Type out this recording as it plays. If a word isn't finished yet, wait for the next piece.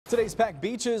Today's packed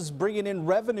beaches bringing in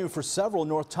revenue for several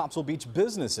North Topsail Beach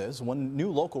businesses. One new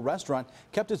local restaurant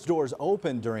kept its doors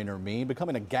open during Hermine,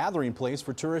 becoming a gathering place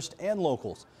for tourists and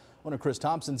locals. Owner Chris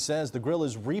Thompson says the grill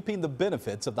is reaping the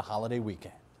benefits of the holiday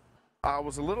weekend. I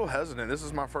was a little hesitant. This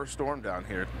is my first storm down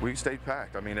here. We stayed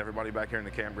packed. I mean, everybody back here in the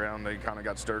campground, they kind of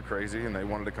got stir crazy and they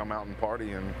wanted to come out and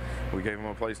party, and we gave them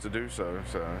a place to do so.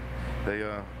 So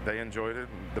they enjoyed it.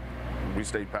 We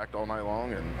stayed packed all night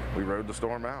long and we rode the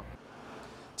storm out.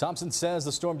 Thompson says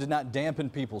the storm did not dampen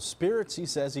people's spirits. He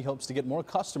says he hopes to get more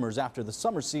customers after the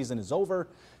summer season is over.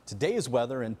 Today's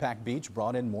weather in Packed Beach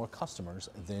brought in more customers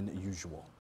than usual.